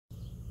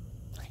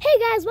Hey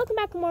guys, welcome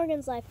back to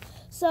Morgan's Life.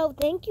 So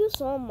thank you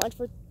so much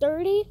for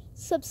 30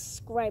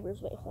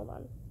 subscribers. Wait, hold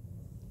on.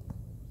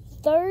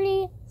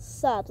 30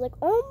 subs. Like,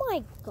 oh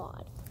my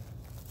god.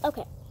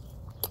 Okay.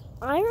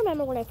 I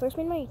remember when I first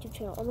made my YouTube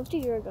channel almost a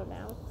year ago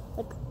now.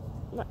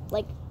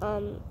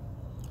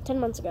 10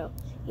 months ago.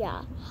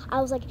 Yeah.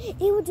 I was like,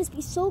 it would just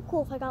be so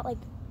cool if I got like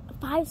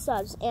 5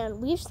 subs, and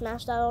we've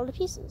smashed that all to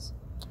pieces.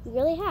 We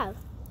really have.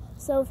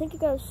 So thank you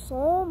guys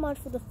so much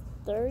for the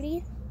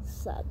 30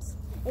 subs.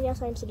 And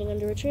yes, I'm sitting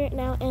under a tree right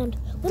now, and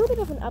a little bit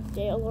of an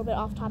update, a little bit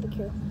off topic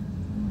here.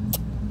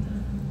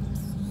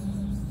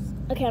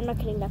 Okay, I'm not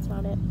kidding, that's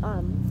not it.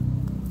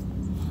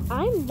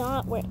 I'm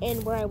not where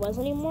I was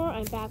anymore.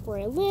 I'm back where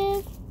I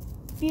live.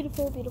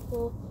 Beautiful,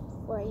 beautiful.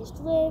 Where I used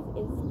to live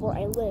is where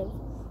I live.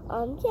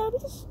 Yeah, we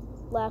just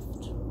left.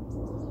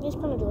 We just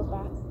kind of drove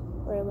back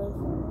where I live.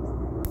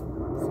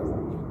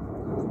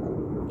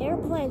 So,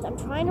 airplanes, I'm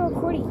trying to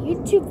record a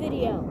YouTube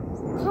video.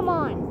 Come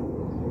on.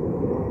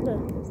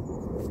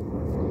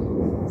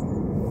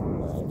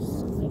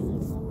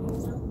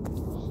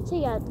 So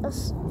yeah,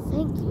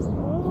 thank you.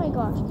 Oh my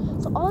gosh.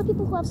 So all the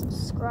people who have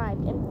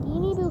subscribed, and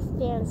Beanie Boo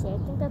Fantasy, I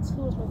think that's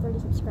who is my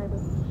 30th subscriber.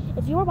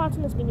 If you are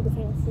watching this, Beanie Boo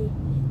Fantasy,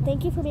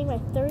 thank you for being my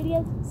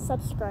 30th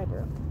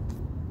subscriber.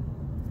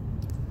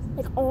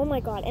 Like, oh my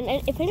god. And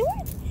if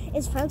anyone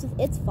is friends with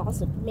It's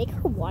Fossa, make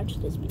her watch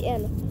this video.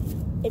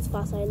 And It's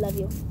Fossa, I love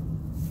you.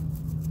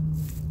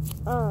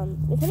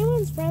 If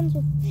anyone's friends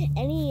with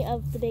any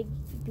of the big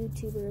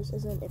YouTubers,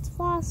 isn't It's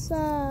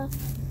Fossa,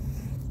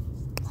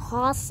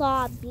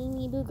 Hossa,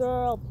 Beanie Boo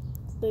Girl,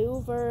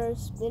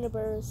 Booverse,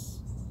 Universe,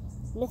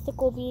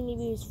 Mythical Beanie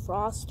Boos,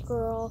 Frost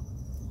Girl,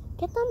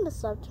 get them to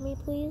sub to me,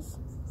 please,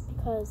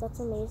 because that's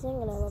amazing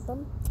and I love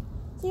them.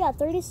 So yeah,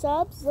 30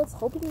 subs. Let's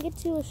hope we can get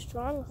to a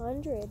strong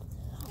 100.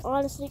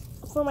 Honestly,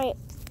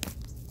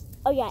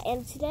 oh yeah,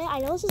 and today, I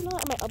know this is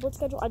not my upload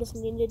schedule. I just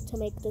needed to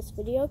make this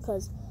video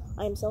because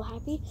I am so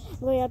happy.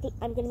 I'm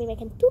going to be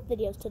making 2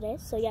 videos today.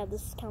 So yeah,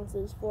 this counts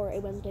as for a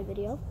Wednesday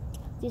video.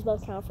 These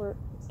both count for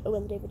a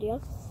Wednesday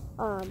video.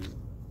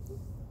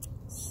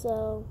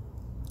 So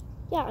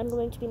yeah, I'm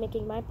going to be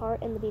making my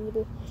part in the Beanie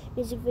Boo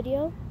music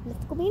video,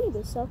 Mythical Beanie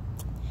Boo. So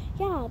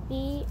yeah,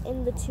 be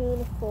in the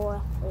tune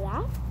for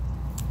that.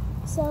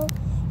 So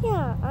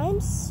yeah, I'm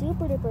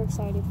super duper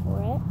excited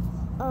for it.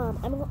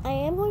 I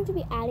am going to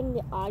be adding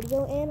the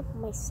audio in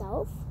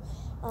myself,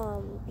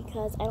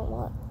 because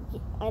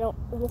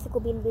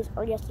Mythical Beanie Boo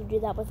already has to do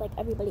that with like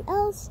everybody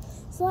else.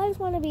 So I just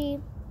want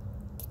to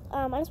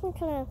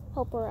kind of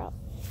help her out.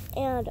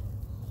 And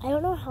I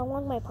don't know how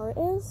long my part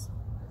is.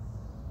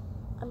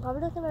 I'm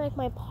probably not going to make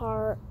my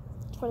part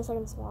 20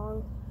 seconds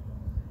long.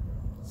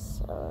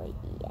 So,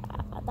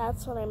 yeah,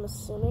 that's what I'm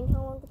assuming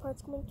how long the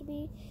part's going to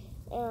be.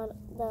 And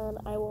then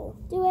I will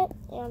do it.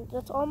 And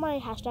that's all my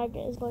hashtag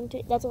is going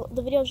to,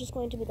 the video is just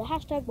going to be the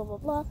hashtag, blah, blah,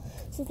 blah.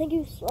 So thank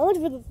you so much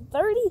for the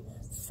 30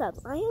 subs.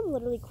 I am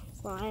literally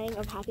crying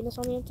of happiness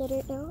on the inside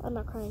right now. I'm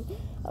not crying,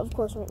 of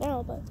course, right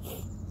now, but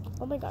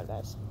oh my god,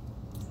 guys.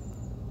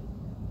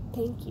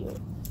 Thank you.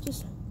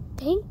 Just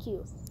thank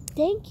you.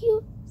 Thank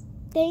you.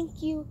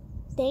 Thank you.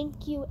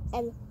 Thank you.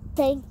 And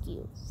thank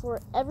you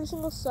for every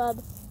single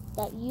sub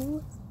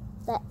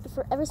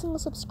for every single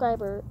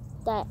subscriber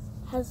that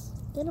has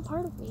been a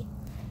part of me.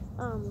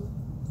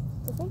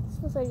 So thanks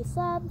for 30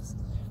 subs.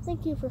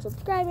 Thank you for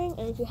subscribing.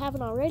 And if you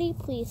haven't already,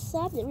 please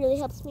sub. It really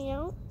helps me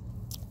out.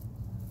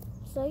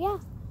 So yeah.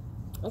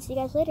 I'll see you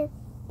guys later.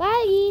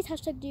 Bye.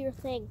 Hashtag do your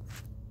thing.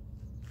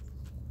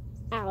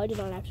 Ow, I did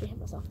not actually hit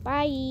myself.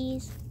 Bye.